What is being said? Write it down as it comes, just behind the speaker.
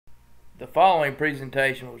The following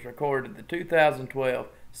presentation was recorded at the 2012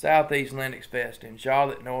 SouthEast LinuxFest in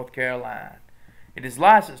Charlotte, North Carolina. It is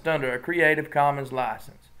licensed under a Creative Commons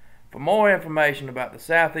license. For more information about the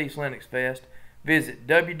SouthEast LinuxFest, visit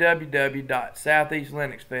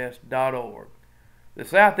www.southeastlinuxfest.org. The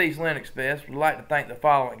SouthEast LinuxFest would like to thank the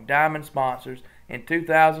following diamond sponsors in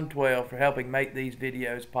 2012 for helping make these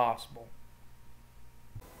videos possible.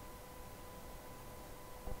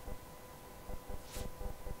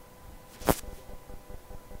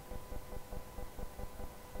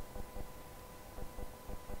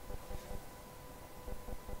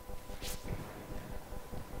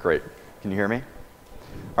 Great. Can you hear me? All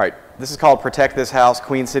right. This is called Protect This House,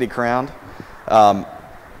 Queen City Crowned.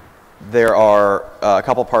 There are a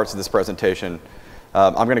couple parts of this presentation.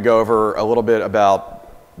 I'm going to go over a little bit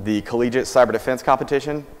about the Collegiate Cyber Defense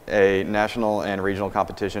Competition, a national and regional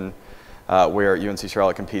competition where UNC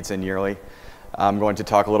Charlotte competes in yearly. I'm going to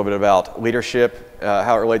talk a little bit about leadership,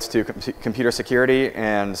 how it relates to computer security,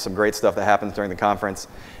 and some great stuff that happens during the conference.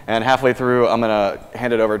 And halfway through, I'm going to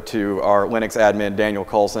hand it over to our Linux admin, Daniel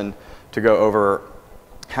Colson, to go over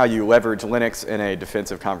how you leverage Linux in a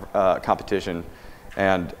defensive competition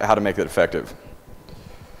and how to make it effective.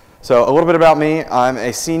 So a little bit about me. I'm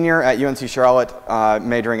a senior at UNC Charlotte,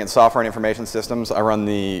 majoring in software and information systems. I run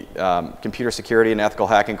the Computer Security and Ethical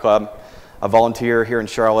Hacking Club. I volunteer here in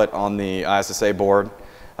Charlotte on the ISSA board.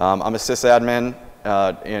 I'm a sysadmin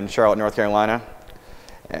in Charlotte, North Carolina.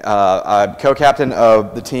 I'm co-captain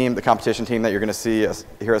of the team, the competition team that you're going to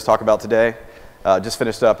hear us talk about today. Just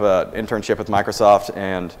finished up an internship with Microsoft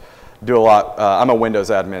and do a lot. I'm a Windows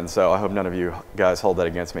admin, so I hope none of you guys hold that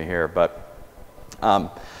against me here. But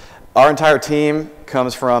our entire team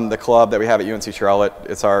comes from the club that we have at UNC Charlotte.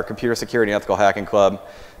 It's our Computer Security and Ethical Hacking Club.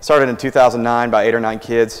 Started in 2009 by 8 or 9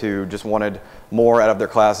 kids who just wanted more out of their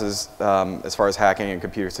classes as far as hacking and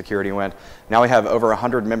computer security went. Now we have over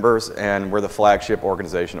 100 members, and we're the flagship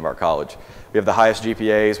organization of our college. We have the highest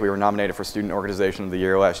GPAs. We were nominated for Student Organization of the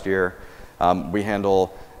Year last year. We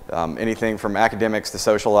handle anything from academics to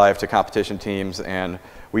social life to competition teams, and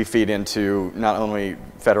we feed into not only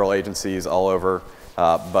federal agencies all over,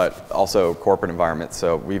 but also corporate environments.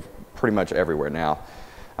 So we're pretty much everywhere now.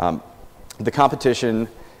 The competition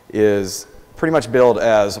is pretty much billed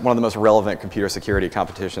as one of the most relevant computer security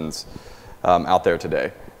competitions out there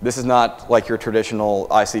today. This is not like your traditional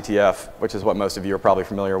ICTF, which is what most of you are probably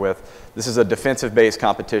familiar with. This is a defensive-based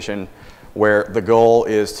competition where the goal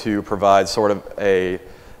is to provide sort of a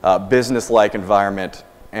business-like environment,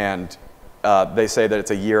 and they say that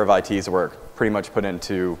it's a year of IT's work, pretty much put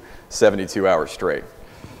into 72 hours straight.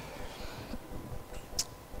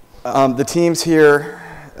 The teams here,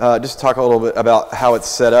 just to talk a little bit about how it's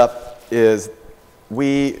set up, is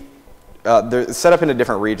they're set up into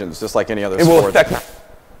different regions, just like any other sport.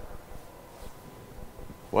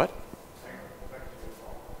 What?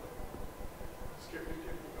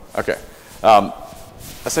 Okay.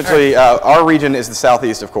 Essentially, our region is the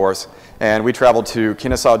Southeast, of course, and we travel to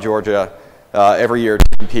Kennesaw, Georgia, every year to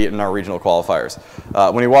compete in our regional qualifiers.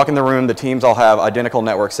 When you walk in the room, the teams all have identical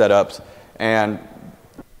network setups, and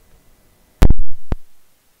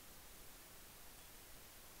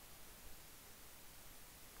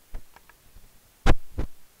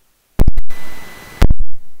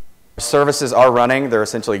services are running. They're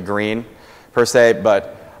essentially green, per se,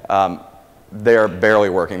 but they're barely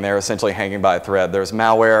working. They're essentially hanging by a thread. There's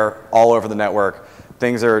malware all over the network.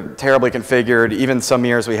 Things are terribly configured. Even some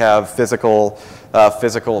years we have physical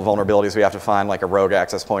vulnerabilities we have to find, like a rogue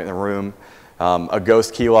access point in the room, a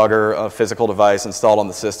ghost keylogger, a physical device installed on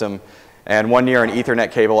the system, and one year an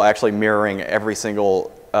Ethernet cable actually mirroring every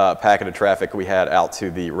single packet of traffic we had out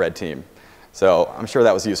to the red team. So I'm sure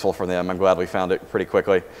that was useful for them. I'm glad we found it pretty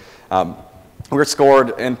quickly. We were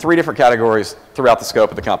scored in 3 different categories throughout the scope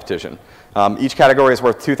of the competition. Each category is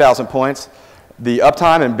worth 2,000 points. The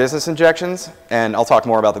uptime and business injections, and I'll talk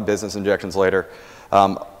more about the business injections later,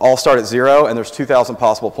 all start at 0, and there's 2,000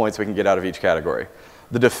 possible points we can get out of each category.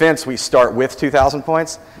 The defense, we start with 2,000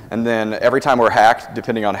 points, and then every time we're hacked,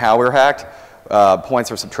 depending on how we're hacked,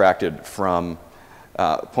 points are subtracted from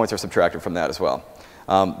that as well.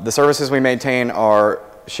 The services we maintain are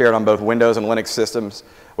shared on both Windows and Linux systems.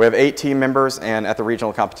 We have 8 team members, and at the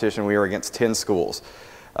regional competition, we were against 10 schools.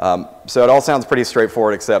 So it all sounds pretty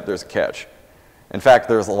straightforward, except there's a catch. In fact,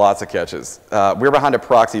 there's lots of catches. We're behind a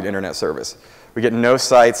proxied internet service. We get no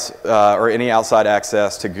sites or any outside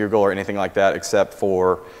access to Google or anything like that except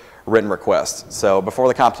for written requests. So before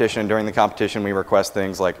the competition and during the competition, we request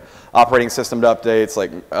things like operating system updates,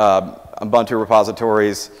 like Ubuntu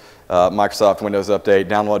repositories, Microsoft Windows Update,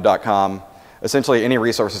 download.com, essentially any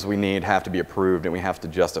resources we need have to be approved and we have to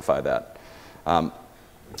justify that.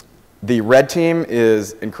 The red team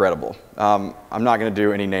is incredible. I'm not going to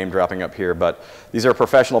do any name dropping up here, but these are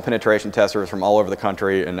professional penetration testers from all over the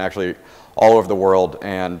country and actually all over the world.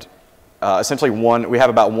 And essentially we have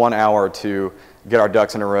about 1 hour to get our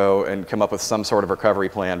ducks in a row and come up with some sort of recovery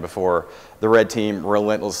plan before the red team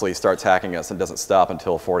relentlessly starts hacking us and doesn't stop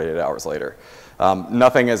until 48 hours later.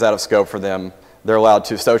 Nothing is out of scope for them. They're allowed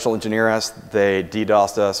to social engineer us. They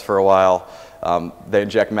DDoSed us for a while. They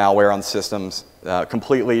inject malware on systems,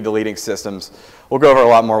 completely deleting systems. We'll go over a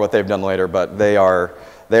lot more what they've done later, but they are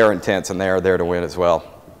intense and they are there to win as well.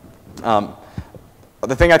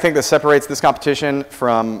 The thing I think that separates this competition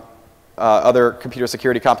from other computer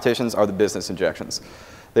security competitions are the business injections.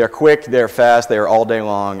 They are quick, they are fast, they are all day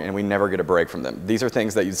long, and we never get a break from them. These are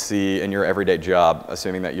things that you see in your everyday job,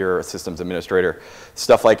 assuming that you're a systems administrator.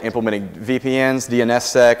 Stuff like implementing VPNs,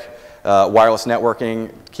 DNSSEC, wireless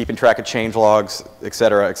networking, keeping track of change logs, et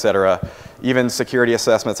cetera, even security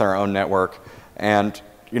assessments on our own network. And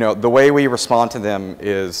the way we respond to them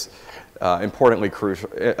is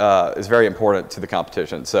is very important to the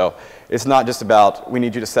competition. So it's not just about, we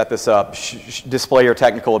need you to set this up, display your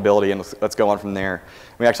technical ability, and let's go on from there.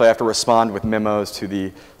 We actually have to respond with memos to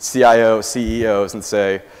the CIO, CEOs, and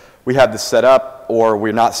say, we have this set up, or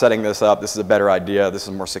we're not setting this up, this is a better idea, this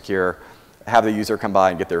is more secure. Have the user come by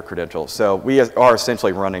and get their credentials. So we are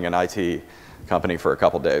essentially running an IT company for a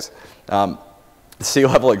couple days.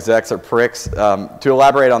 C-level execs are pricks. To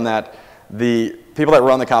elaborate on that, the people that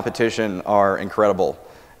run the competition are incredible,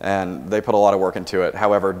 and they put a lot of work into it.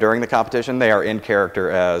 However, during the competition, they are in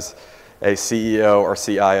character as a CEO or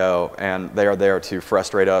CIO, and they are there to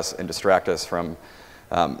frustrate us and distract us from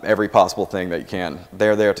every possible thing that you can.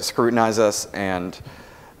 They're there to scrutinize us, and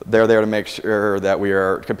they're there to make sure that we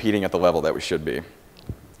are competing at the level that we should be.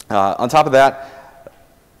 On top of that,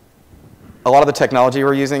 a lot of the technology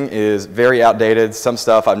we're using is very outdated. Some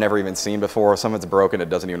stuff I've never even seen before. Some of it's broken. It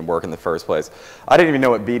doesn't even work in the first place. I didn't even know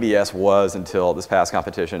what BBS was until this past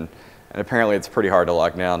competition, and apparently it's pretty hard to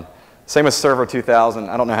lock down. Same with Server 2000.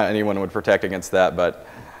 I don't know how anyone would protect against that, but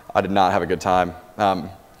I did not have a good time.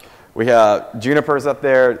 We have Juniper's up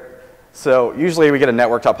there. So usually we get a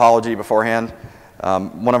network topology beforehand.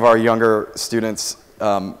 One of our younger students,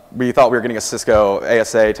 we thought we were getting a Cisco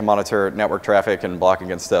ASA to monitor network traffic and block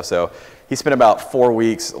against stuff. So he spent about 4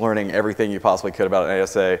 weeks learning everything you possibly could about an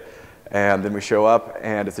ASA. And then we show up,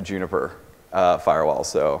 and it's a Juniper firewall.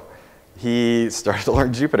 So he started to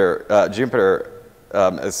learn Juniper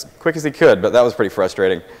as quick as he could, but that was pretty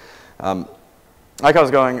frustrating. Like I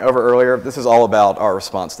was going over earlier, this is all about our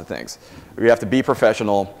response to things. We have to be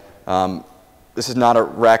professional. This is not a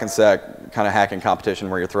rack and stack kind of hacking competition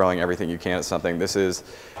where you're throwing everything you can at something. This is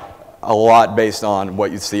a lot based on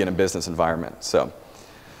what you see in a business environment. So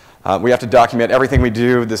we have to document everything we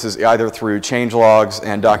do. This is either through change logs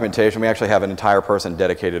and documentation. We actually have an entire person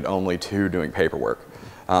dedicated only to doing paperwork.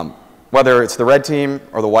 Whether it's the red team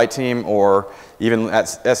or the white team, or even at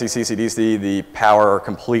SECCDC, the power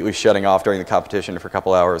completely shutting off during the competition for a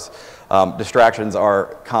couple hours, distractions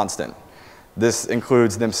are constant. This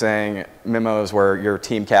includes them saying memos where your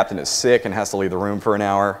team captain is sick and has to leave the room for an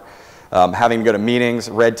hour, having to go to meetings,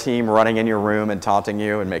 red team running in your room and taunting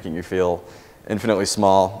you and making you feel infinitely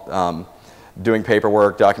small, doing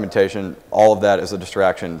paperwork, documentation, all of that is a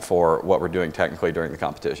distraction for what we're doing technically during the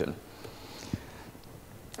competition.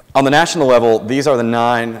 On the national level, these are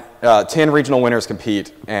the 10 regional winners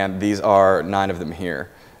compete, and these are 9 of them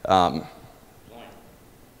here.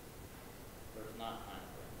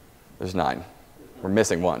 There's 9. We're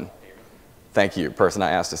missing 1. Thank you, person I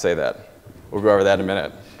asked to say that. We'll go over that in a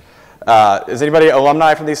minute. Is anybody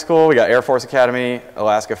alumni from these schools? We got Air Force Academy,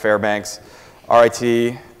 Alaska Fairbanks, RIT.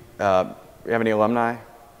 We have any alumni?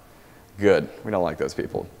 Good. We don't like those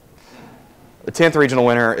people. The 10th regional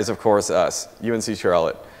winner is, of course, us, UNC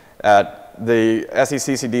Charlotte. At the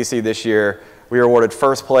SECCDC this year, we were awarded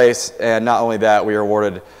first place, and not only that, we were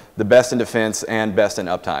awarded the best in defense and best in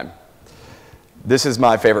uptime. This is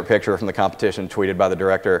my favorite picture from the competition, tweeted by the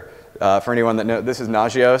director. For anyone that knows, this is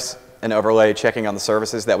Nagios, an overlay checking on the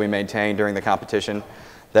services that we maintain during the competition.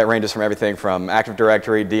 That ranges from everything from Active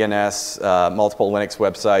Directory, DNS, multiple Linux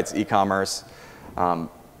websites, e-commerce.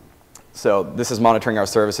 So this is monitoring our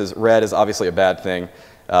services. Red is obviously a bad thing.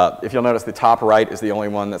 If you'll notice, the top right is the only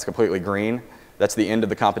one that's completely green. That's the end of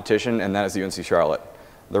the competition, and that is UNC Charlotte.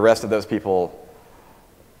 The rest of those people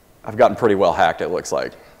have gotten pretty well hacked, it looks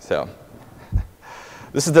like. So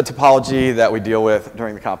this is the topology that we deal with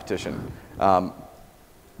during the competition.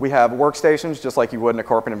 We have workstations, just like you would in a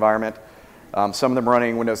corporate environment. Some of them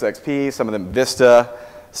running Windows XP, some of them Vista,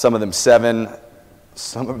 some of them 7,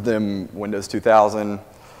 some of them Windows 2000.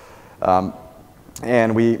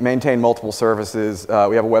 And we maintain multiple services.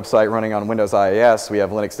 We have a website running on Windows IIS. We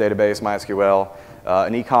have Linux database, MySQL,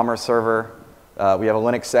 an e-commerce server. We have a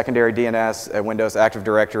Linux secondary DNS, a Windows Active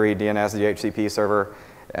Directory DNS DHCP server,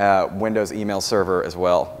 Windows email server as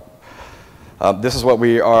well. This is what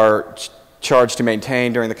we are charged to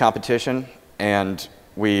maintain during the competition, and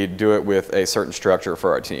we do it with a certain structure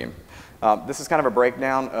for our team. This is kind of a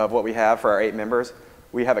breakdown of what we have for our 8 members.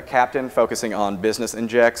 We have a captain focusing on business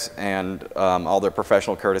injects and all their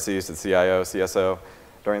professional courtesies to the CIO, CSO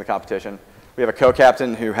during the competition. We have a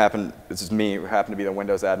co-captain who this is me, who happened to be the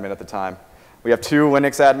Windows admin at the time. We have 2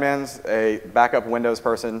 Linux admins, a backup Windows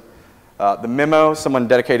person, the memo, someone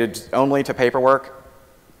dedicated only to paperwork,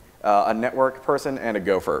 a network person, and a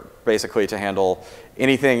gopher, basically to handle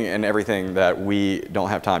anything and everything that we don't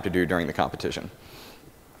have time to do during the competition.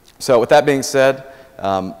 So with that being said,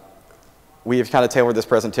 we have kind of tailored this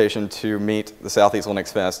presentation to meet the SouthEast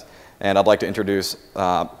LinuxFest, and I'd like to introduce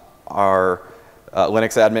our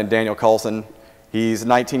Linux admin, Daniel Colson. He's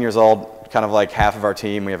 19 years old, kind of like half of our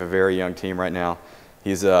team. We have a very young team right now.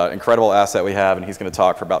 He's an incredible asset we have, and he's going to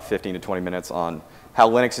talk for about 15 to 20 minutes on how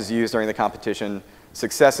Linux is used during the competition,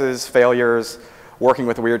 successes, failures, working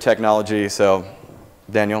with weird technology. So,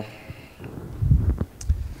 Daniel.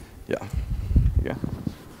 Yeah. Yeah.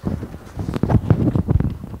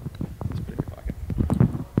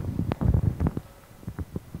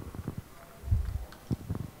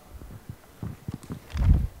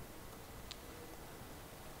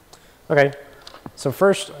 Okay, so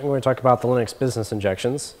first I'm going to talk about the Linux business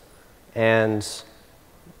injections. And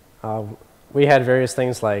we had various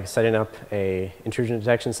things like setting up an intrusion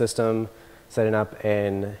detection system, setting up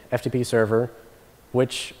an FTP server,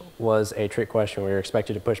 which was a trick question. We were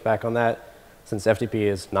expected to push back on that since FTP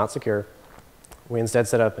is not secure. We instead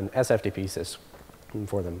set up an SFTP system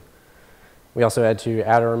for them. We also had to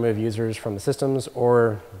add or remove users from the systems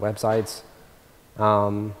or websites.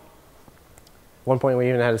 One point we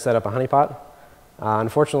even had to set up a honeypot.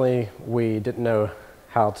 Unfortunately, we didn't know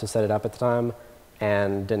how to set it up at the time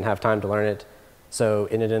and didn't have time to learn it, so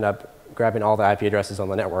it ended up grabbing all the IP addresses on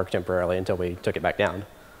the network temporarily until we took it back down.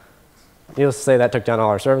 Needless to say, that took down all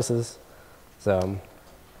our services. So,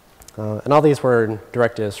 and all these were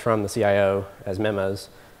directives from the CIO as memos,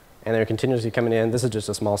 and they're continuously coming in. This is just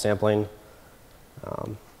a small sampling.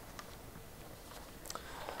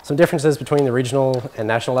 Some differences between the regional and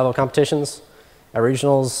national level competitions. At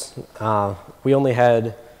regionals, we only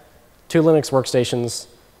had 2 Linux workstations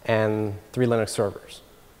and 3 Linux servers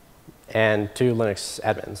and 2 Linux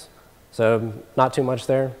admins. So not too much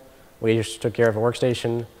there. We just took care of a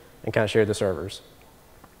workstation and kind of shared the servers.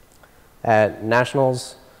 At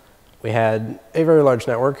nationals, we had a very large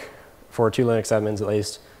network for 2 Linux admins at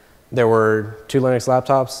least. There were 2 Linux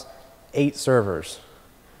laptops, 8 servers.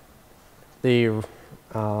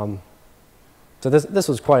 So this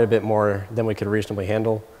was quite a bit more than we could reasonably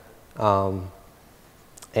handle. And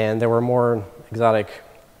there were more exotic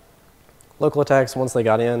local attacks. Once they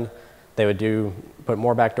got in, they would put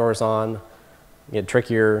more backdoors on, get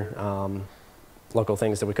trickier local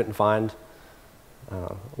things that we couldn't find.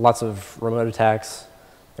 Lots of remote attacks.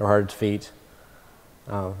 They were hard to defeat.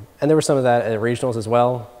 And there was some of that at regionals as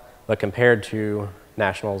well, but compared to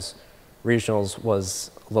nationals, regionals was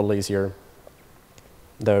a little easier,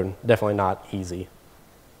 though definitely not easy.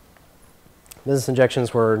 Business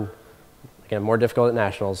injections were, again, more difficult at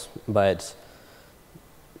nationals, but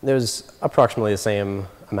there was approximately the same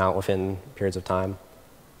amount within periods of time.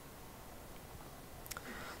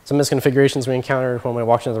 Some misconfigurations we encountered when we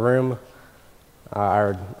walked into the room.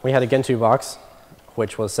 We had a Gentoo box,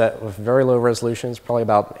 which was set with very low resolutions, probably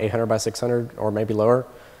about 800 by 600 or maybe lower,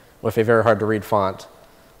 with a very hard to read font.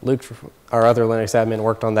 Luke, our other Linux admin,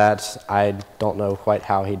 worked on that. I don't know quite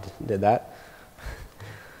how he did that.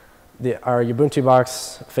 Our Ubuntu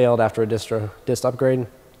box failed after a dist upgrade.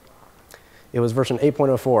 It was version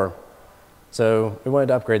 8.04, so we wanted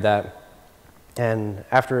to upgrade that. And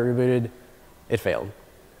after it rebooted, it failed.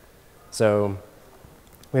 So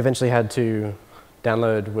we eventually had to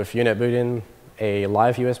download with unit boot in a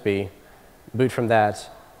live USB, boot from that.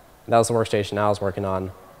 That was the workstation I was working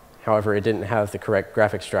on. However, it didn't have the correct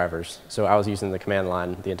graphics drivers, so I was using the command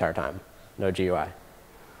line the entire time, no GUI.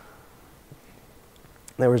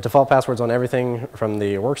 There was default passwords on everything from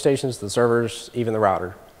the workstations to the servers, even the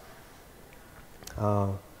router.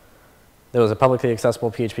 There was a publicly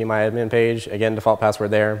accessible phpMyAdmin page, again, default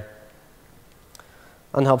password there.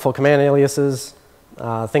 Unhelpful command aliases,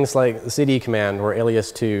 things like the cd command were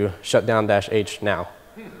alias to shutdown-h now.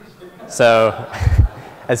 So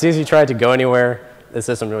as soon as you tried to go anywhere, the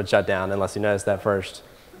system would shut down unless you noticed that first.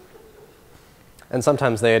 And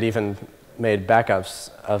sometimes they had even made backups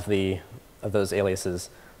of those aliases.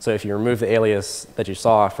 So if you remove the alias that you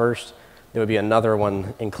saw first, there would be another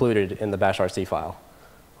one included in the bashrc file.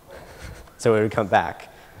 So it would come back.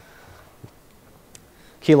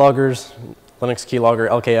 Keyloggers, Linux keylogger,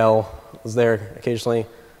 LKL was there occasionally.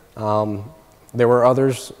 There were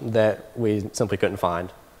others that we simply couldn't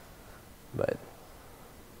find.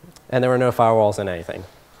 And there were no firewalls in anything.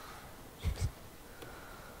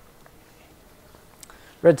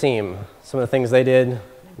 Red Team, some of the things they did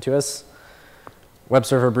to us. Web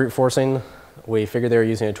server brute forcing. We figured they were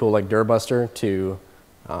using a tool like Durbuster to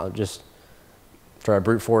just try to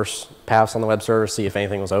brute force paths on the web server, see if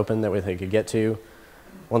anything was open that they could get to.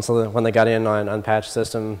 When they got in on an unpatched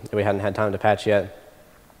system that we hadn't had time to patch yet,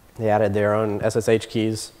 they added their own SSH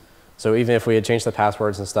keys. So even if we had changed the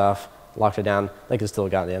passwords and stuff, locked it down, they could still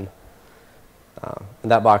got in.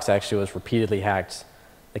 And that box actually was repeatedly hacked.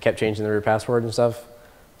 They kept changing the root password and stuff.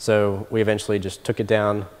 So we eventually just took it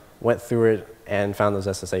down, went through it, and found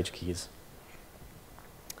those SSH keys.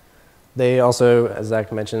 They also, as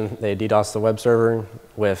Zach mentioned, they DDoSed the web server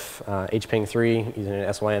with hping3 using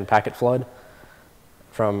an SYN packet flood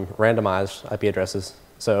from randomized IP addresses.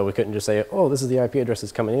 So we couldn't just say, oh, this is the IP address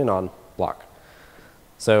that's coming in on block.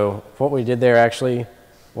 So what we did there actually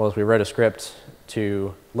was we wrote a script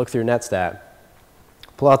to look through netstat,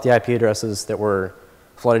 pull out the IP addresses that were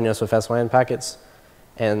flooding us with SYN packets,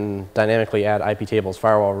 and dynamically add IP tables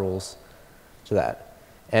firewall rules to that.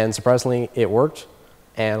 And surprisingly, it worked,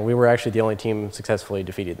 and we were actually the only team successfully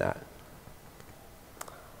defeated that.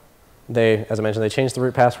 They, as I mentioned, they changed the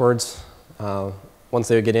root passwords. Once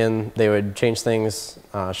they would get in, they would change things,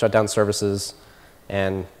 shut down services,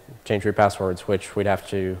 and change root passwords, which we'd have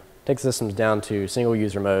to take systems down to single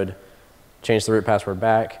user mode, change the root password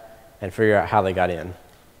back, and figure out how they got in.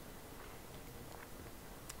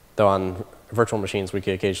 Though on virtual machines, we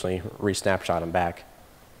could occasionally re-snapshot them back.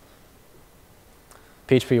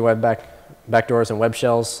 PHP web backdoors and web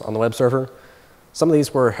shells on the web server. Some of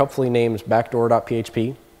these were helpfully named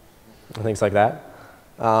backdoor.php and things like that.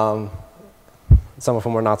 Some of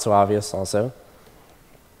them were not so obvious also.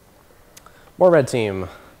 More Red Team.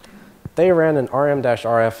 They ran an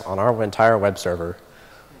rm-rf on our entire web server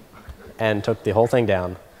and took the whole thing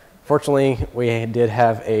down. Fortunately, we did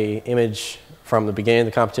have an image from the beginning of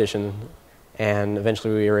the competition, and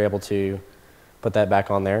eventually we were able to put that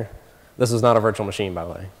back on there. This is not a virtual machine, by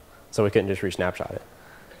the way, so we couldn't just re-snapshot it.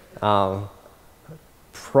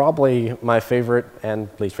 Probably my favorite, and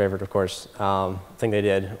least favorite, of course, thing they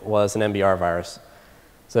did was an MBR virus.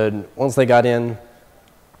 So once they got in,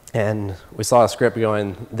 and we saw a script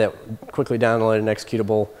going that quickly downloaded an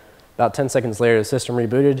executable, about 10 seconds later, the system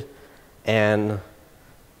rebooted, and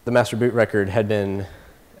the master boot record had been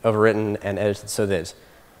overwritten and edited so that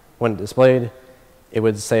when displayed, it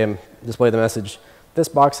would say, display the message, "This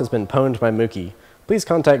box has been pwned by Mookie. Please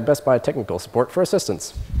contact Best Buy technical support for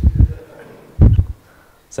assistance."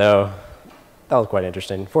 So that was quite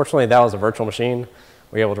interesting. Fortunately, that was a virtual machine.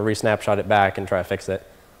 We were able to re-snapshot it back and try to fix it.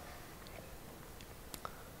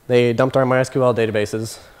 They dumped our MySQL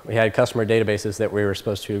databases. We had customer databases that we were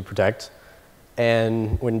supposed to protect,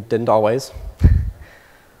 and we didn't always.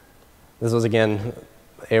 This was, again,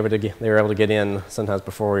 they were able to get in sometimes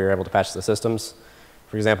before we were able to patch the systems.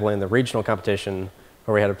 For example, in the regional competition,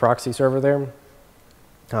 where we had a proxy server there,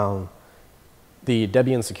 the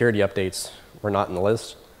Debian security updates were not in the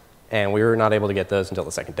list, and we were not able to get those until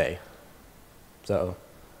the second day. So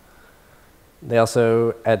they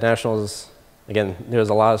also, at Nationals, again, there was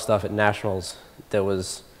a lot of stuff at Nationals that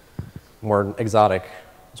was more exotic,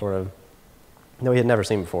 sort of, that we had never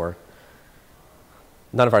seen before.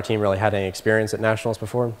 None of our team really had any experience at Nationals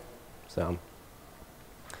before, so.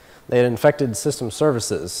 They had infected system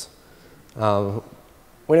services.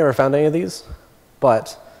 We never found any of these,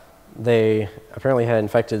 but they apparently had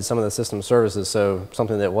infected some of the system services, so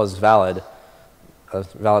something that was valid, a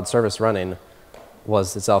valid service running,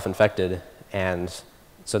 was itself infected, and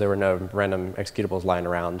so there were no random executables lying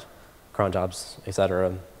around, cron jobs,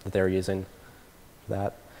 etc., that they were using for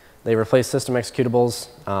that. They replaced system executables,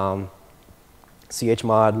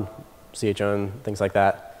 chmod, chown, things like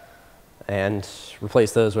that, and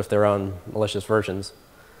replaced those with their own malicious versions.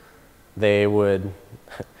 They would,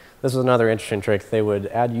 this was another interesting trick, they would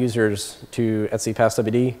add users to etc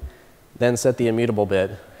passwd, then set the immutable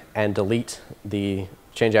bit, and delete the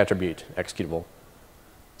change attribute executable.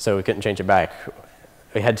 So we couldn't change it back.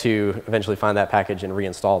 We had to eventually find that package and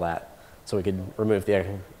reinstall that so we could remove the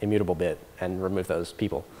immutable bit and remove those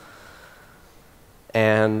people.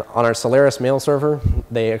 And on our Solaris mail server,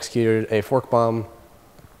 they executed a fork bomb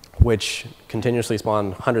which continuously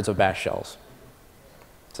spawned hundreds of bash shells.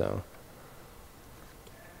 So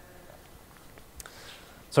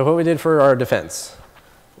what we did for our defense,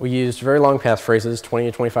 we used very long passphrases, 20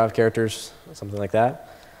 to 25 characters, something like that.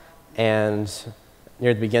 And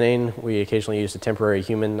near the beginning, we occasionally used a temporary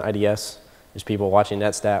human IDS, just people watching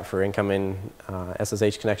netstat for incoming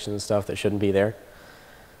SSH connections and stuff that shouldn't be there.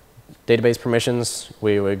 Database permissions,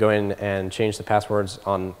 we would go in and change the passwords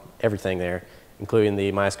on everything there, including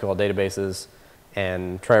the MySQL databases,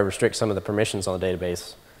 and try to restrict some of the permissions on the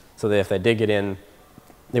database so that if they did get in,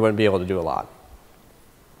 they wouldn't be able to do a lot.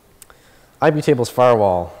 IP tables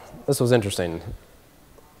firewall, this was interesting.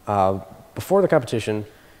 Before the competition,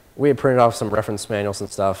 we had printed off some reference manuals and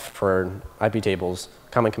stuff for IP tables,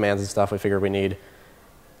 common commands and stuff we figured we need,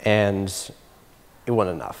 and it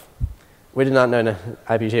wasn't enough. We did not know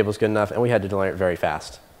IP tables good enough, and we had to learn it very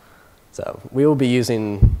fast. So we will be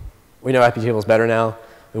using, we know IP tables better now,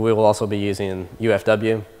 but we will also be using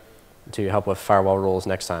UFW to help with firewall rules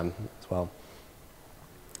next time as well.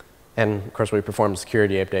 And of course, we performed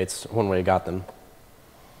security updates when we got them.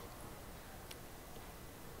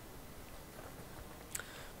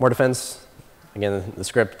 More defense, again, the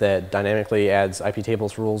script that dynamically adds IP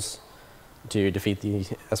tables rules to defeat the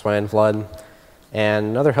SYN flood. And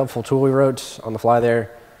another helpful tool we wrote on the fly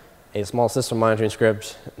there, a small system monitoring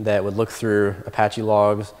script that would look through Apache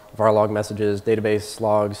logs, var log messages, database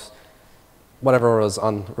logs, whatever was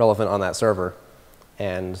relevant on that server,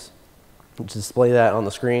 and display that on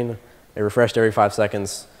the screen. It refreshed every 5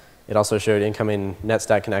 seconds. It also showed incoming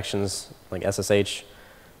netstat connections like SSH.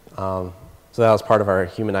 So that was part of our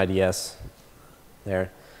human IDS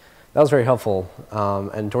there. That was very helpful.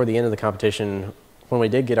 And toward the end of the competition, when we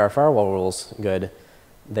did get our firewall rules good,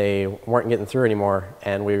 they weren't getting through anymore,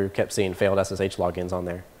 and we kept seeing failed SSH logins on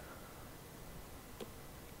there.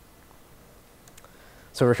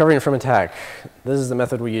 So recovering from attack. This is the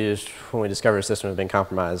method we used when we discovered a system had been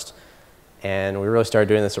compromised. And we really started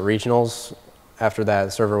doing this at regionals after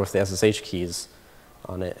that server with the SSH keys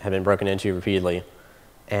on it had been broken into repeatedly.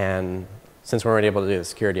 And since we weren't able to do the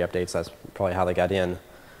security updates, that's probably how they got in.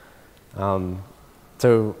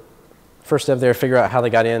 So first step there, figure out how they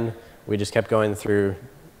got in. We just kept going through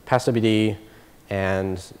passwd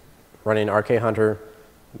and running RK Hunter,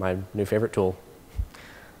 my new favorite tool.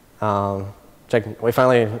 We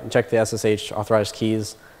finally checked the SSH authorized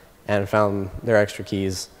keys and found their extra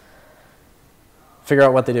keys. Figure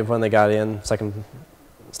out what they did when they got in. Second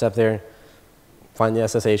step there, find the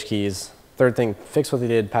SSH keys. Third thing, fix what they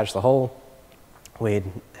did, patch the hole. We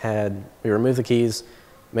removed the keys,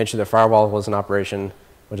 made sure the firewall was in operation,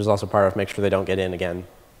 which is also part of make sure they don't get in again.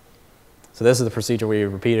 So this is the procedure we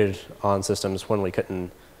repeated on systems when we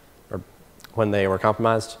couldn't, or when they were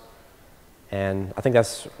compromised. And I think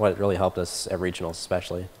that's what really helped us at regionals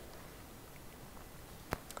especially.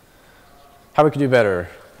 How we could do better.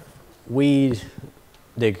 We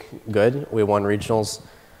did good. We won regionals,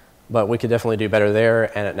 but we could definitely do better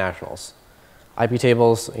there and at nationals. IP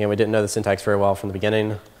tables, again, we didn't know the syntax very well from the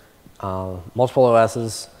beginning. Multiple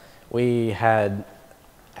OSs. We had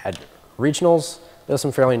regionals. There's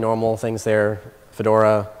some fairly normal things there.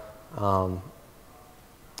 Fedora,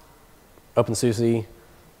 OpenSUSE,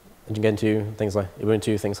 that you get into, things like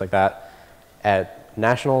Ubuntu, things like that. At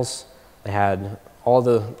nationals, they had all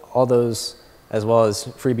those, as well as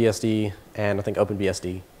FreeBSD and I think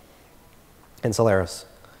OpenBSD and Solaris.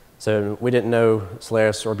 So we didn't know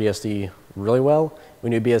Solaris or BSD really well. We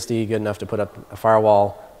knew BSD good enough to put up a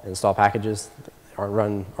firewall and install packages or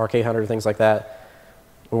run RK Hunter, things like that.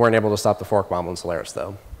 We weren't able to stop the fork bomb on Solaris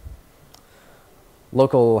though.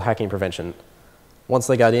 Local hacking prevention. Once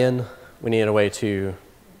they got in, we needed a way to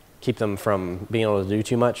keep them from being able to do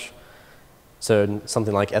too much. So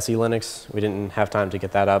something like SE Linux, we didn't have time to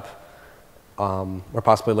get that up. We're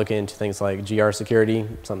possibly looking into things like GR security,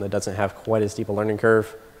 something that doesn't have quite as steep a learning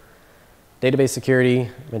curve. Database security,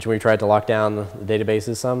 I mentioned we tried to lock down the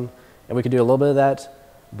databases some, and we could do a little bit of that,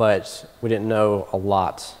 but we didn't know a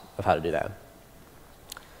lot of how to do that.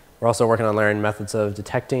 We're also working on learning methods of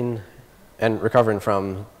detecting and recovering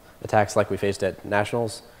from attacks like we faced at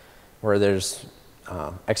nationals, where there's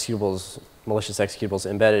executables, malicious executables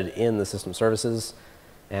embedded in the system services,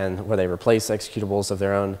 and where they replace executables of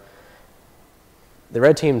their own. The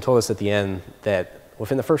red team told us at the end that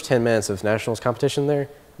within the first 10 minutes of nationals competition there,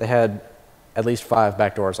 they had at least 5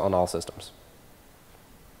 backdoors on all systems.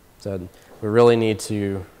 So we really need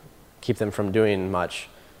to keep them from doing much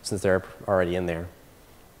since they're already in there.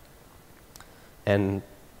 And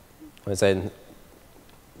like I said,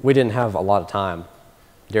 we didn't have a lot of time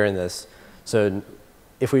during this. So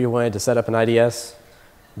if we wanted to set up an IDS,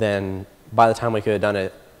 then by the time we could have done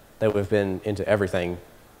it, they would have been into everything,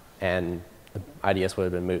 and the IDS would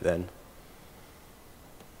have been moot then.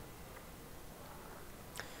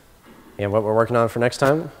 And what we're working on for next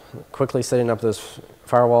time, quickly setting up those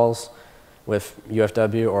firewalls with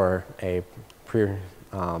UFW or a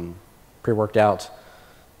pre-worked out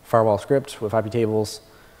firewall script with IP tables,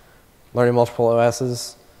 learning multiple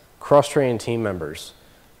OSs, cross-training team members.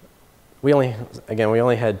 We only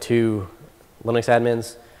had 2 Linux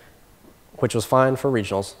admins, which was fine for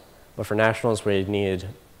regionals, but for nationals we needed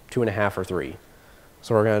 2.5 or 3.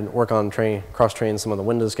 So we're going to work on cross-train some of the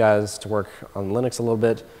Windows guys to work on Linux a little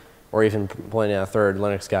bit, or even pulling in a 3rd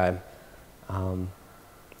Linux guy.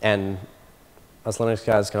 And us Linux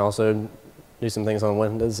guys can also do some things on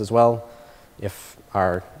Windows as well. If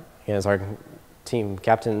our team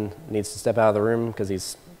captain needs to step out of the room because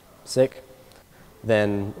he's sick,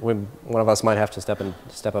 then one of us might have to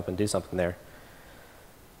step up and do something there.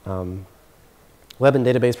 Web and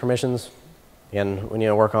database permissions. Again, we need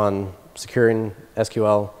to work on securing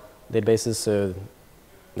SQL databases so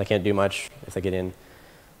they can't do much if they get in,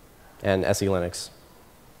 and SE Linux.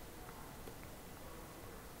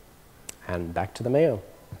 And back to the Mayo.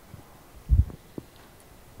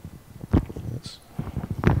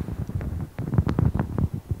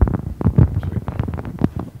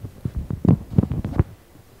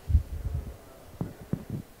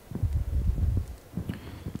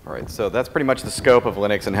 All right, so that's pretty much the scope of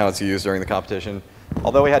Linux and how it's used during the competition.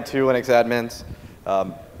 Although we had 2 Linux admins,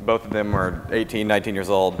 both of them were 18, 19 years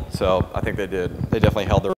old, so I think they definitely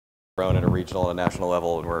held their own at a regional and a national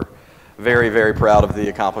level, and we're very, very proud of the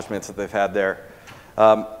accomplishments that they've had there.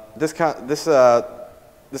 This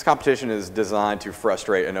competition is designed to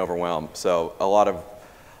frustrate and overwhelm, so a lot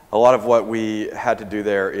of what we had to do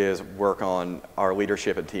there is work on our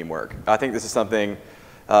leadership and teamwork. I think this is something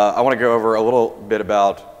I want to go over a little bit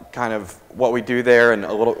about kind of what we do there and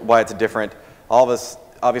a little why it's different. All of us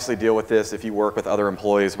obviously deal with this if you work with other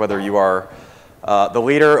employees, whether you are the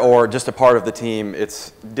leader or just a part of the team.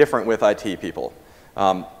 It's different with IT people.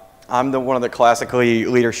 I'm one of the classically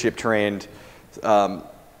leadership trained,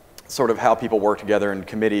 sort of how people work together in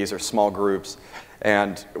committees or small groups.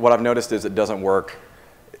 And what I've noticed is it doesn't work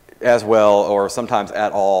as well or sometimes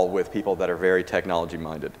at all with people that are very technology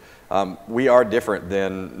minded. We are different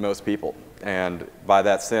than most people. And by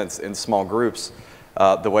that sense, in small groups,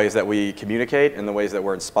 the ways that we communicate and the ways that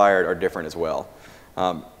we're inspired are different as well.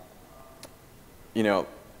 You know,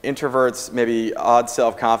 introverts, maybe odd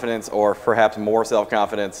self-confidence or perhaps more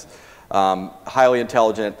self-confidence, highly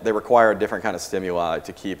intelligent, they require a different kind of stimuli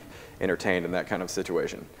to keep entertained in that kind of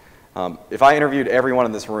situation. If I interviewed everyone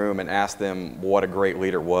in this room and asked them what a great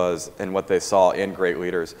leader was and what they saw in great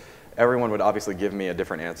leaders, everyone would obviously give me a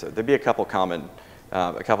different answer. There'd be a couple common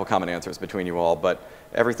answers between you all, but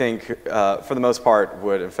everything, for the most part,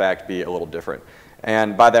 would in fact be a little different.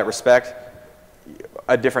 And by that respect,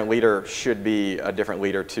 a different leader should be a different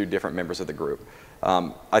leader to different members of the group.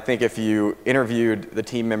 I think if you interviewed the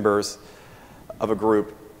team members of a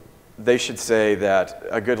group, they should say that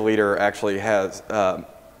a good leader actually has,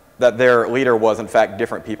 that their leader was in fact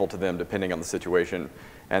different people to them depending on the situation,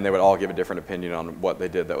 and they would all give a different opinion on what they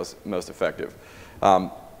did that was most effective.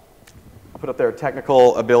 Put up there,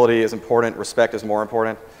 technical ability is important, respect is more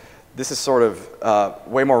important. This is sort of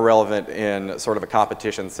way more relevant in sort of a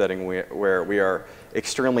competition setting where we are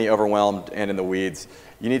extremely overwhelmed and in the weeds.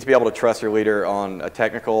 You need to be able to trust your leader on a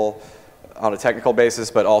technical basis,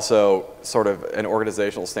 but also sort of an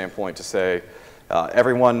organizational standpoint to say,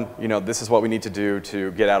 everyone, you know, this is what we need to do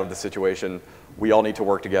to get out of the situation. We all need to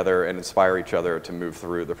work together and inspire each other to move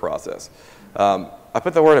through the process. I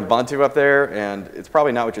put the word Ubuntu up there, and it's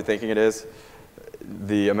probably not what you're thinking it is,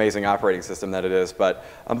 the amazing operating system that it is, but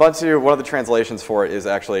Ubuntu, one of the translations for it is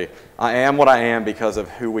actually, I am what I am because of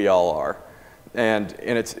who we all are. And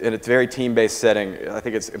in its very team-based setting, I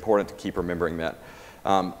think it's important to keep remembering that.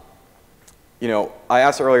 You know, I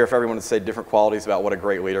asked earlier if everyone would say different qualities about what a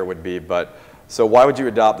great leader would be, but so why would you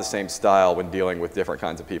adopt the same style when dealing with different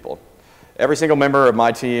kinds of people? Every single member of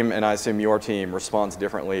my team, and I assume your team, responds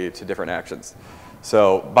differently to different actions.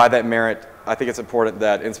 So by that merit, I think it's important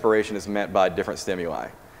that inspiration is met by different stimuli.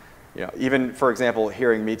 You know, even, for example,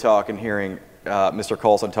 hearing me talk and hearing Mr.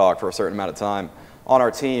 Colson talk for a certain amount of time, on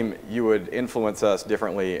our team, you would influence us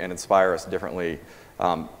differently and inspire us differently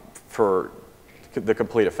for the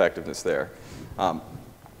complete effectiveness there.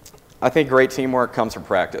 I think great teamwork comes from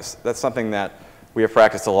practice. That's something that we have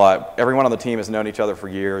practiced a lot. Everyone on the team has known each other for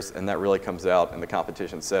years, and that really comes out in the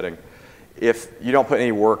competition setting. If you don't put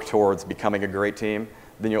any work towards becoming a great team,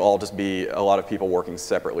 then you'll all just be a lot of people working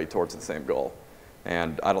separately towards the same goal.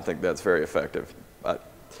 And I don't think that's very effective. But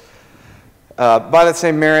By that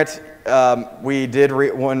same merit, we did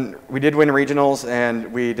win regionals,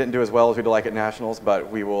 and we didn't do as well as we'd like at nationals, but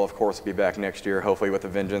we will, of course, be back next year, hopefully with a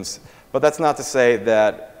vengeance. But that's not to say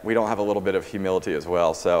that we don't have a little bit of humility as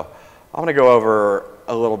well. So I'm going to go over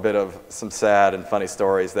a little bit of some sad and funny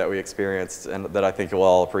stories that we experienced and that I think you'll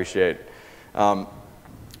all appreciate.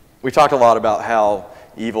 We talked a lot about how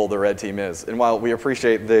evil the red team is, and while we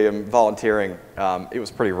appreciate the volunteering, it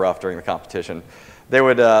was pretty rough during the competition. They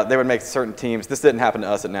would make certain teams, this didn't happen to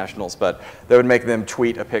us at nationals, but they would make them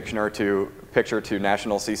tweet a picture to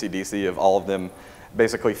national CCDC of all of them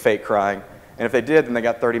basically fake crying. And if they did, then they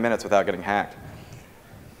got 30 minutes without getting hacked.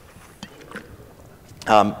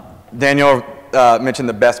 Daniel mentioned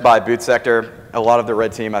the Best Buy boot sector. A lot of the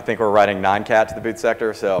red team, I think, were writing 9cat to the boot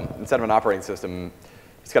sector. So instead of an operating system,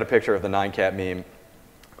 just got a picture of the 9cat meme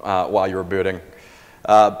while you were booting.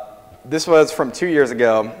 This was from 2 years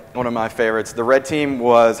ago, one of my favorites. The red team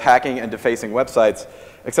was hacking and defacing websites,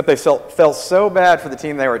 except they felt so bad for the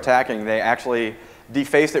team they were attacking, they actually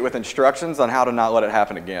defaced it with instructions on how to not let it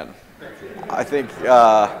happen again. I think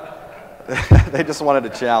they just wanted a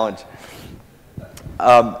challenge.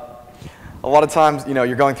 A lot of times, you know,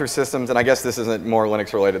 you're going through systems, and I guess this isn't more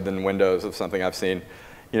Linux related than Windows of something I've seen.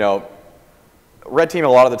 You know, red team a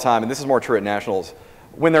lot of the time, and this is more true at nationals,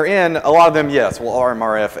 when they're in, a lot of them, yes, will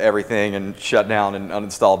RMRF everything and shut down and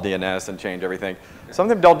uninstall DNS and change everything. Some of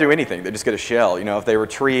them don't do anything. They just get a shell. You know, if they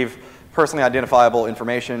retrieve personally identifiable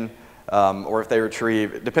information, or if they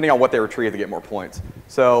retrieve, depending on what they retrieve, they get more points.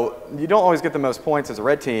 So you don't always get the most points as a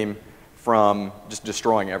red team from just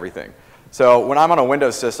destroying everything. So when I'm on a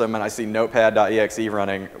Windows system and I see notepad.exe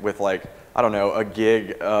running with, like, I don't know, a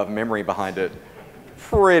gig of memory behind it,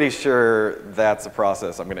 pretty sure that's a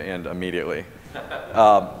process I'm going to end immediately.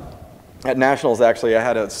 At nationals, actually, I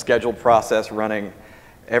had a scheduled process running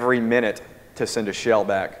every minute to send a shell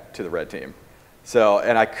back to the red team. So,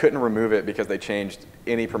 and I couldn't remove it because they changed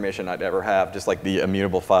any permission I'd ever have, just like the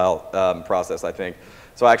immutable file process, I think.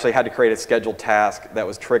 So I actually had to create a scheduled task that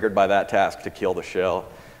was triggered by that task to kill the shell,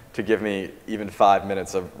 to give me even 5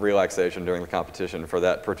 minutes of relaxation during the competition for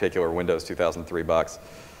that particular Windows 2003 box.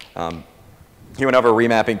 He went over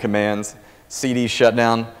remapping commands, CD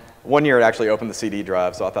shutdown. One year it actually opened the CD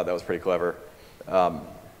drive, so I thought that was pretty clever. Let's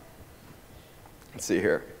see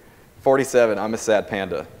here. 47, I'm a sad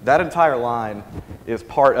panda. That entire line is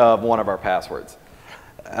part of one of our passwords.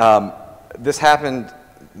 This happened,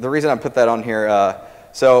 the reason I put that on here,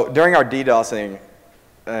 so during our DDoSing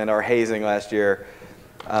and our hazing last year,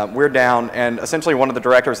 we're down, and essentially one of the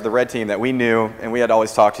directors of the red team that we knew and we had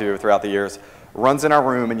always talked to throughout the years runs in our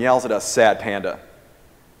room and yells at us, "Sad panda."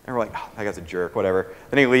 And we're like, oh, that guy's a jerk, whatever.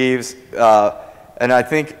 Then he leaves, and I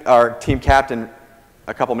think our team captain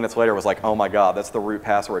a couple minutes later was like, oh my God, that's the root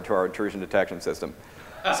password to our intrusion detection system.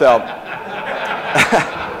 So,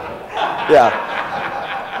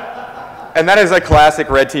 yeah. And that is a classic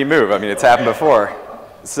red team move. I mean, it's happened before.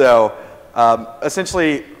 So,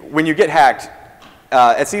 essentially, when you get hacked,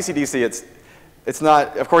 at CCDC, it's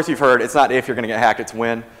not, of course you've heard, it's not if you're going to get hacked, it's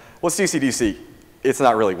when. Well, CCDC, it's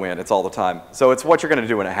not really when, it's all the time. So it's what you're going to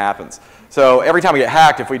do when it happens. So every time we get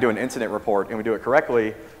hacked, if we do an incident report and we do it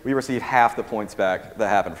correctly, we receive half the points back that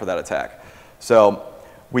happened for that attack. So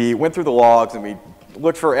we went through the logs and we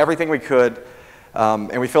looked for everything we could,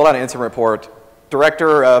 and we filled out an incident report.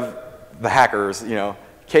 Director of the hackers, you know,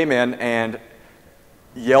 came in and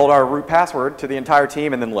yelled our root password to the entire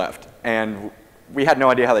team and then left. And we had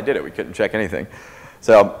no idea how they did it. We couldn't check anything.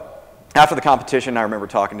 So after the competition, I remember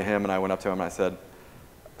talking to him, and I went up to him and I said,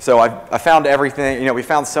 so I found everything, you know, we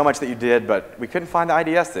found so much that you did, but we couldn't find the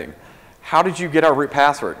IDS thing. How did you get our root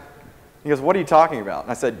password? He goes, what are you talking about?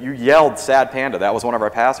 And I said, you yelled sad panda. That was one of our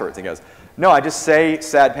passwords. He goes, no, I just say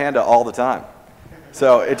sad panda all the time.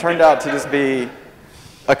 So it turned out to just be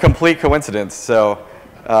a complete coincidence. So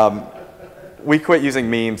we quit using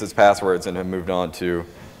memes as passwords and have moved on to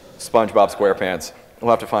SpongeBob SquarePants. We'll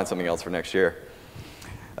have to find something else for next year.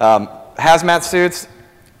 Hazmat suits.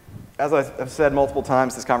 As I've said multiple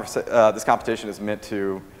times, this competition is meant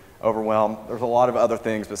to overwhelm. There's a lot of other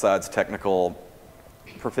things besides technical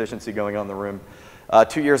proficiency going on in the room.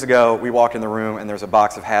 2 years ago, we walked in the room and there's a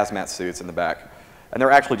box of hazmat suits in the back. And they're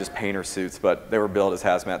actually just painter suits, but they were built as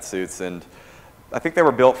hazmat suits. And I think they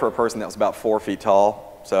were built for a person that was about 4 feet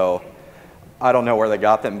tall. So I don't know where they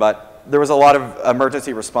got them, but there was a lot of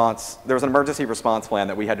emergency response. There was an emergency response plan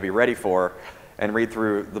that we had to be ready for and read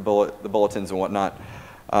through the bulletins and whatnot.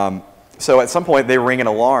 So at some point they ring an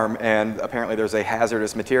alarm and apparently there's a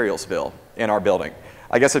hazardous material spill in our building.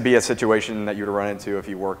 I guess it'd be a situation that you'd run into if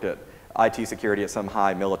you worked at IT security at some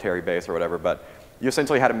high military base or whatever, but you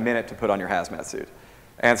essentially had a minute to put on your hazmat suit.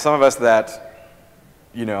 And some of us that,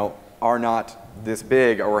 you know, are not this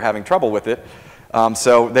big or were having trouble with it.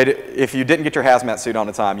 So if you didn't get your hazmat suit on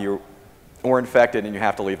in time, you were infected and you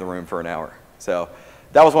have to leave the room for an hour. So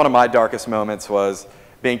that was one of my darkest moments, was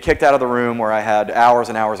being kicked out of the room where I had hours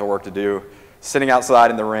and hours of work to do, sitting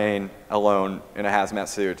outside in the rain alone in a hazmat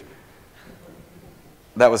suit.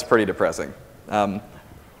 That was pretty depressing.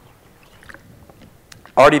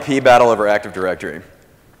 RDP battle over Active Directory.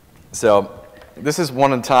 So this is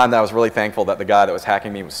one time that I was really thankful that the guy that was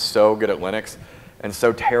hacking me was so good at Linux and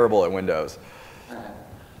so terrible at Windows.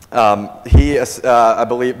 I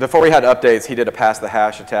believe, before we had updates, he did a pass the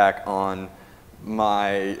hash attack on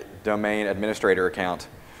my domain administrator account.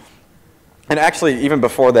 And actually, even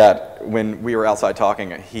before that, when we were outside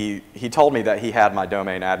talking, he told me that he had my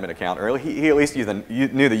domain admin account, or he at least knew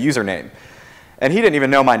the username. And he didn't even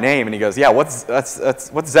know my name, and he goes, yeah, what's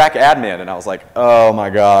Zach admin? And I was like, oh my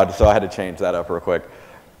God, so I had to change that up real quick.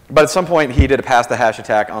 But at some point, he did a pass the hash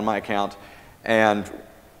attack on my account, and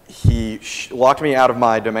he locked me out of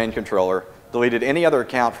my domain controller, deleted any other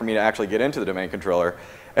account for me to actually get into the domain controller,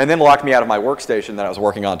 and then locked me out of my workstation that I was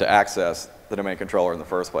working on to access the domain controller in the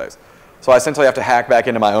first place. So I essentially have to hack back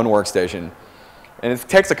into my own workstation. And it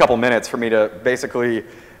takes a couple minutes for me to basically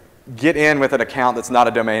get in with an account that's not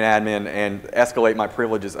a domain admin and escalate my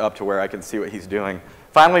privileges up to where I can see what he's doing.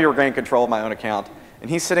 Finally, regain control of my own account, and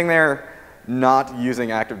he's sitting there not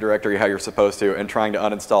using Active Directory how you're supposed to and trying to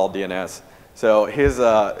uninstall DNS. So his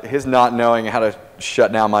not knowing how to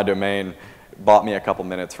shut down my domain bought me a couple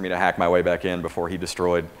minutes for me to hack my way back in before he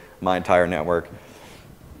destroyed my entire network.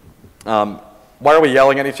 Why are we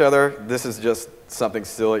yelling at each other? This is just something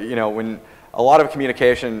silly. You know, when a lot of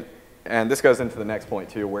communication, and this goes into the next point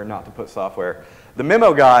too, where not to put software. The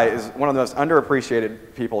memo guy is one of the most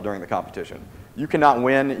underappreciated people during the competition. You cannot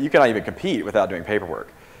win, you cannot even compete without doing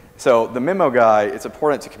paperwork. So the memo guy, it's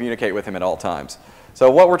important to communicate with him at all times. So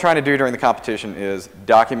what we're trying to do during the competition is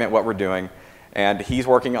document what we're doing, and he's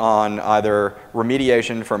working on either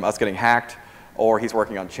remediation from us getting hacked, or he's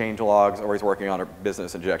working on change logs, or he's working on a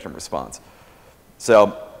business injection response.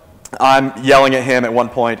 So I'm yelling at him at one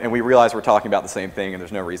point, and we realize we're talking about the same thing, and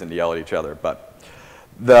there's no reason to yell at each other. But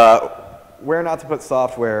where not to put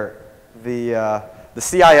software, the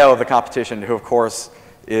CIO of the competition, who of course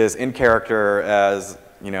is in character as,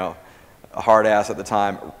 you know, a hard ass at the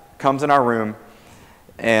time, comes in our room,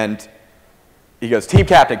 and he goes, "Team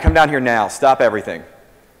captain, come down here now, stop everything."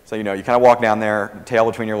 So, you know, you kind of walk down there, tail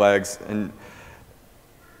between your legs, and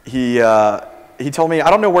he told me,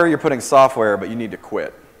 "I don't know where you're putting software, but you need to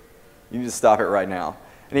quit. You need to stop it right now."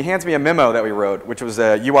 And he hands me a memo that we wrote, which was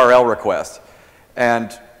a URL request.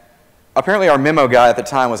 And apparently our memo guy at the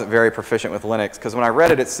time wasn't very proficient with Linux, because when I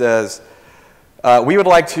read it, it says, "We would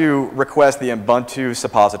like to request the Ubuntu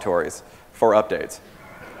suppositories for updates."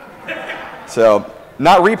 So,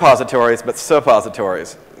 not repositories, but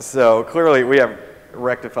suppositories. So clearly we have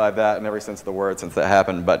rectified that in every sense of the word since that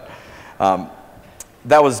happened, but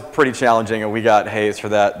that was pretty challenging, and we got hazed for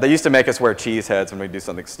that. They used to make us wear cheese heads when we do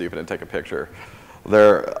something stupid and take a picture.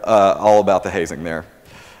 They're all about the hazing there.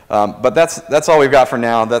 But that's all we've got for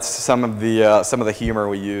now. That's some of the humor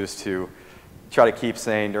we use to try to keep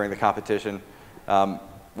sane during the competition.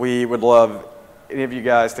 We would love any of you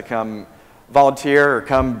guys to come volunteer or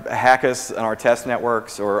come hack us on our test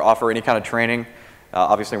networks or offer any kind of training.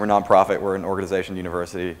 Obviously, we're a nonprofit. We're an organization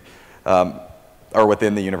university, or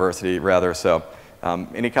within the university, rather. So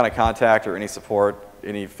any kind of contact or any support,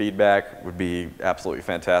 any feedback would be absolutely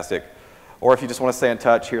fantastic. Or if you just want to stay in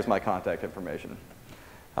touch, here's my contact information.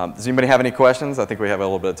 Does anybody have any questions? I think we have a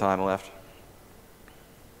little bit of time left.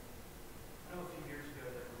 I know a few years ago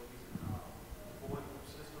they were using VoIP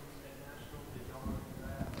systems at National. Did y'all know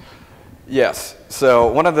that? Yes. So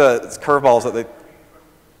one of the curveballs that they,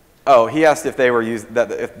 oh, he asked if they were using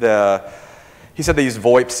that, if the, he said they used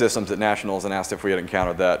VoIP systems at Nationals and asked if we had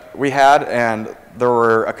encountered that. We had, and there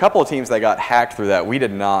were a couple of teams that got hacked through that. We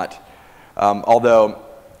did not. Although,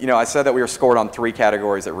 you know, I said that we were scored on 3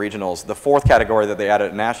 categories at regionals. The 4th category that they added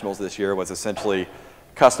at Nationals this year was essentially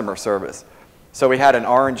customer service. So we had an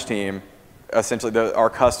orange team, essentially our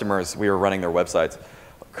customers, we were running their websites,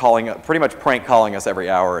 pretty much prank calling us every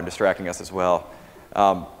hour and distracting us as well.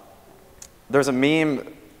 There's a meme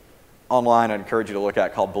online I'd encourage you to look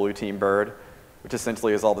at called Blue Team Bird, which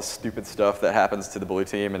essentially is all the stupid stuff that happens to the blue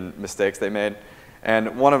team and mistakes they made.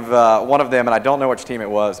 And one of them, and I don't know which team it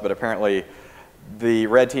was, but apparently the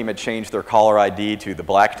red team had changed their caller ID to the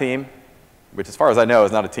black team, which as far as I know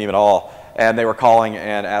is not a team at all. And they were calling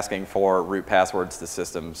and asking for root passwords to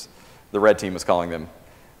systems. The red team was calling them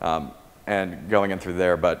and going in through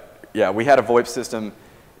there. But yeah, we had a VoIP system.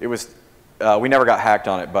 It was We never got hacked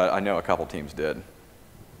on it, but I know a couple teams did.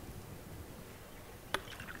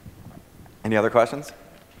 Any other questions?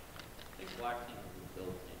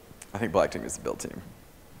 I think black team is the build team.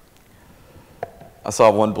 I saw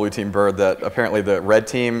one blue team bird that apparently the red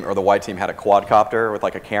team or the white team had a quadcopter with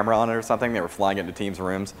like a camera on it or something. They were flying into teams'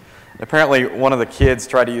 rooms. And apparently one of the kids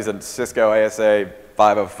tried to use a Cisco ASA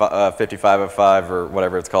 5505 or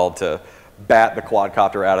whatever it's called to bat the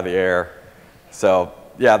quadcopter out of the air. So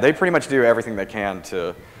yeah, they pretty much do everything they can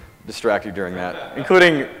to distract you during that,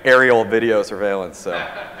 including aerial video surveillance. So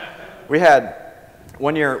we had,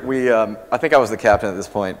 one year, I think I was the captain at this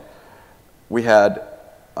point, we had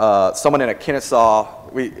someone in a Kennesaw,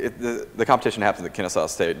 the competition happened at Kennesaw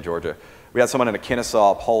State in Georgia. We had someone in a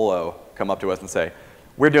Kennesaw polo come up to us and say,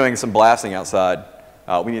 we're doing some blasting outside.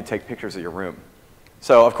 We need to take pictures of your room.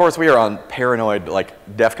 So of course we are on paranoid,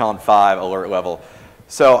 like DEFCON 5 alert level.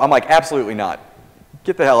 So I'm like, absolutely not.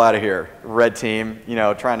 Get the hell out of here, red team, you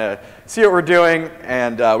know, trying to see what we're doing.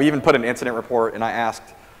 And we even put an incident report, and I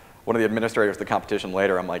asked one of the administrators of the competition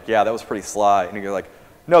later, I'm like, yeah, that was pretty sly. And he was like,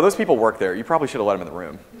 no, those people work there. You probably should have let them in the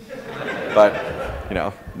room. But, you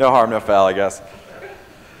know, no harm, no foul, I guess.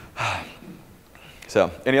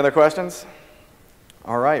 So, any other questions?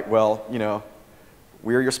 All right, well, you know,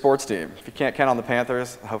 we're your sports team. If you can't count on the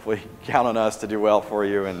Panthers, hopefully count on us to do well for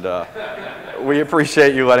you. And we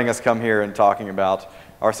appreciate you letting us come here and talking about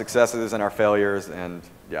our successes and our failures. And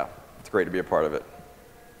yeah, it's great to be a part of it.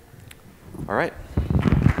 All right.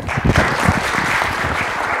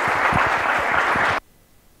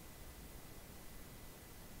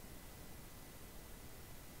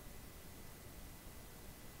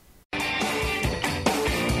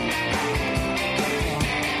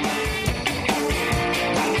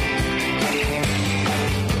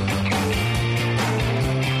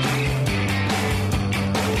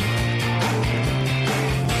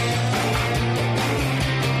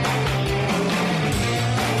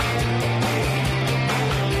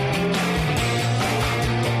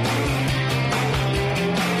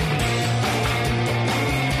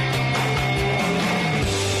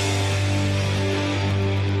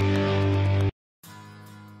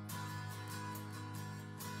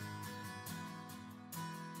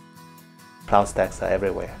 Cloud stacks are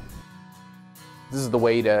everywhere. This is the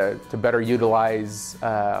way to better utilize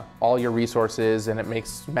all your resources, and it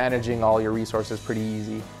makes managing all your resources pretty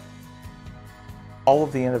easy. All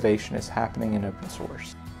of the innovation is happening in open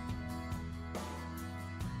source.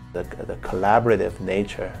 The collaborative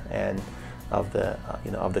nature and of the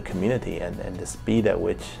of the community and the speed at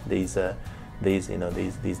which these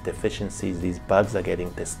deficiencies, these bugs are getting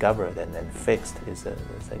discovered and then fixed is a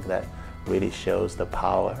thing that really shows the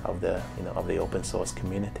power of the of the open source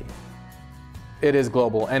community. It is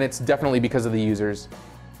global, and it's definitely because of the users.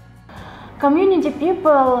 Community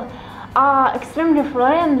people are extremely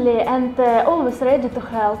friendly and always ready to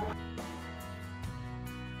help.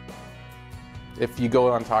 If you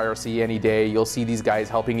go onto IRC any day, you'll see these guys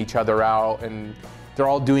helping each other out, and they're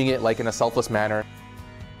all doing it like in a selfless manner.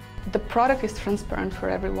 The product is transparent for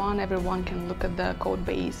everyone. Everyone can look at the code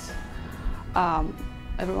base.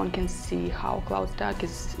 Everyone can see how CloudStack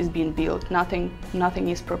is being built. Nothing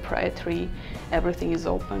is proprietary. Everything is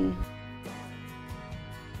open.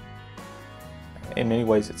 In many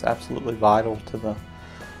ways, it's absolutely vital to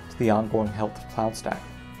the ongoing health of CloudStack.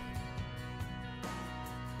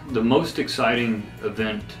 The most exciting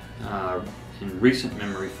event in recent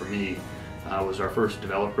memory for me was our first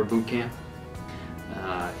developer boot camp.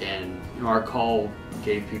 And our call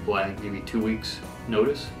gave people, I think, maybe 2 weeks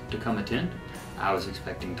notice to come attend. I was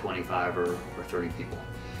expecting 25 or 30 people.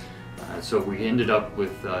 So we ended up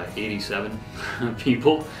with 87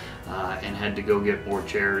 people and had to go get more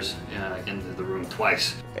chairs into the room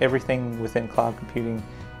twice. Everything within cloud computing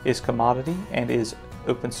is commodity and is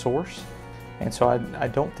open source. And so I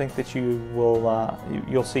don't think that you will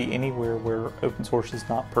you'll see anywhere where open source is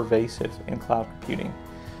not pervasive in cloud computing.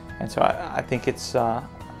 And so I think it's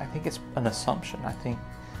an assumption. I think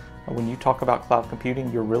when you talk about cloud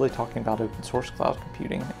computing, you're really talking about open source cloud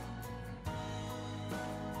computing.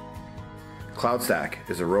 CloudStack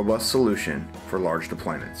is a robust solution for large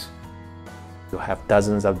deployments. You have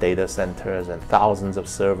dozens of data centers and thousands of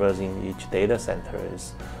servers in each data center.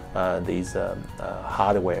 These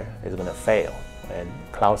hardware is going to fail, and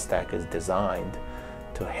CloudStack is designed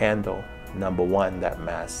to handle, number one, that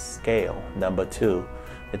mass scale. Number two,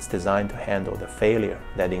 it's designed to handle the failure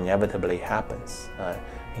that inevitably happens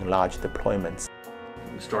in large deployments.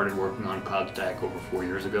 We started working on CloudStack over 4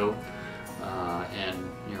 years ago, and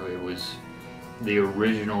it was the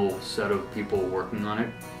original set of people working on it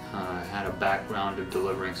had a background of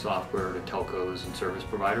delivering software to telcos and service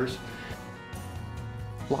providers.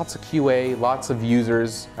 lots of QA, lots of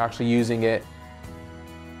users actually using it.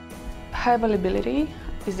 High availability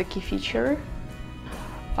is the key feature.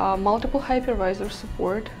 Multiple hypervisor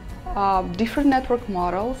support, different network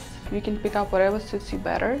models. You can pick up whatever suits you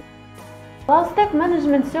better. CloudStack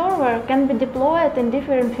management server can be deployed in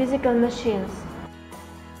different physical machines.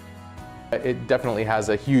 It definitely has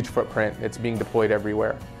a huge footprint. It's being deployed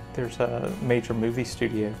everywhere. There's a major movie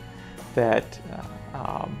studio that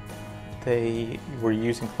they were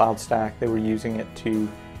using CloudStack. They were using it to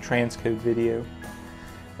transcode video,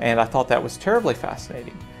 and I thought that was terribly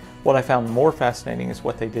fascinating. What I found more fascinating is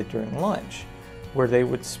what they did during lunch, where they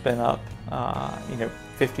would spin up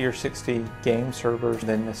 50 or 60 game servers.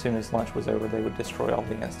 Then as soon as lunch was over, they would destroy all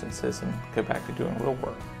the instances and go back to doing real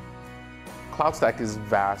work. CloudStack is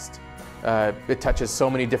vast. It touches so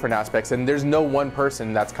many different aspects, and there's no one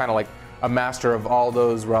person that's kind of like a master of all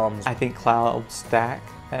those realms. I think CloudStack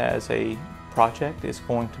as a project is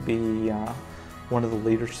going to be one of the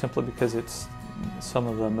leaders, simply because it's some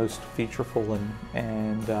of the most featureful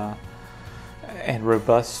and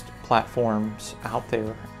robust platforms out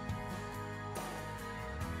there.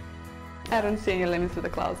 I don't see any limits to the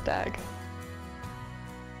CloudStack.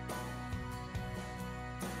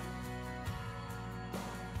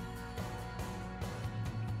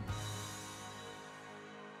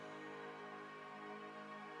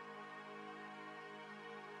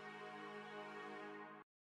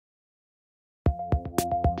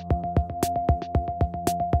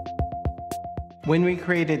 When we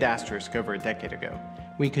created Asterisk over a decade ago,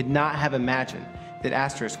 we could not have imagined that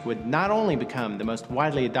Asterisk would not only become the most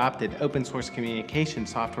widely adopted open source communication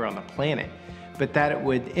software on the planet, but that it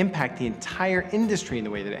would impact the entire industry in the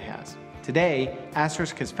way that it has. Today,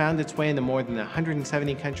 Asterisk has found its way into more than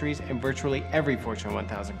 170 countries and virtually every Fortune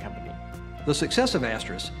 1000 company. The success of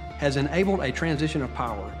Asterisk has enabled a transition of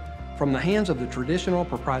power from the hands of the traditional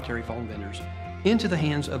proprietary phone vendors into the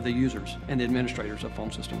hands of the users and administrators of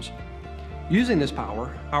phone systems. Using this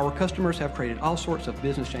power, our customers have created all sorts of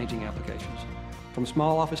business-changing applications, from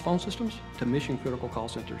small office phone systems to mission-critical call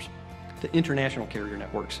centers to international carrier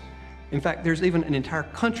networks. In fact, there's even an entire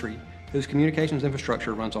country whose communications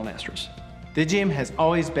infrastructure runs on Asterisk. Digium has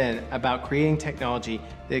always been about creating technology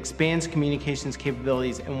that expands communications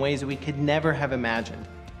capabilities in ways that we could never have imagined.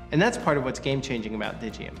 And that's part of what's game-changing about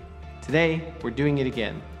Digium. Today, we're doing it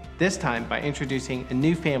again, this time by introducing a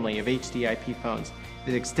new family of HD IP phones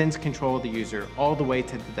that extends control of the user all the way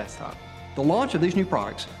to the desktop. The launch of these new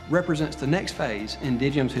products represents the next phase in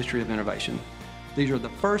Digium's history of innovation. These are the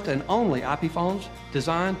first and only IP phones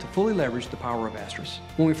designed to fully leverage the power of Asterisk.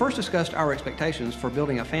 When we first discussed our expectations for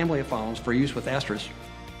building a family of phones for use with Asterisk,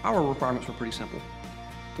 our requirements were pretty simple.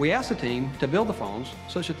 We asked the team to build the phones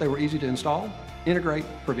such that they were easy to install, integrate,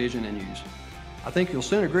 provision, and use. I think you'll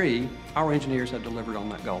soon agree our engineers have delivered on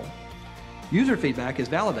that goal. User feedback is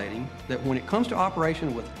validating that when it comes to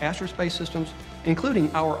operation with Asterisk-based systems,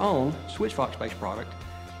 including our own SwitchVox-based product,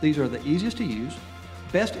 these are the easiest to use,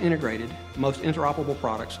 best integrated, most interoperable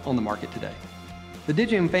products on the market today. The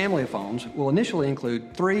Digium family of phones will initially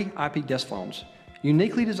include 3 IP desk phones,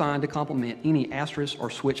 uniquely designed to complement any Asterisk or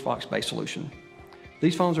SwitchVox-based solution.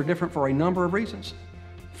 These phones are different for a number of reasons.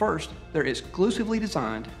 First, they're exclusively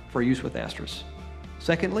designed for use with Asterisk.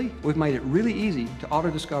 Secondly, we've made it really easy to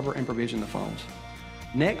auto-discover and provision the phones.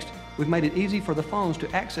 Next, we've made it easy for the phones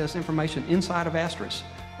to access information inside of Asterisk,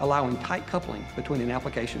 allowing tight coupling between an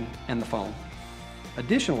application and the phone.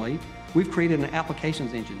 Additionally, we've created an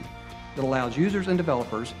applications engine that allows users and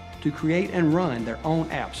developers to create and run their own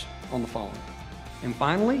apps on the phone. And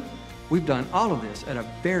finally, we've done all of this at a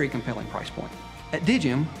very compelling price point. At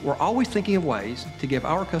Digium, we're always thinking of ways to give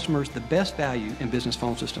our customers the best value in business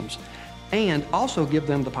phone systems, and also give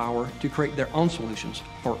them the power to create their own solutions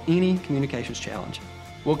for any communications challenge.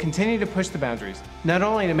 We'll continue to push the boundaries, not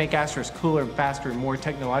only to make Asterisk cooler, faster, and more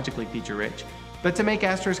technologically feature-rich, but to make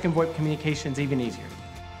Asterisk and VoIP communications even easier.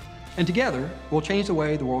 And together, we'll change the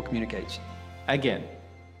way the world communicates. Again.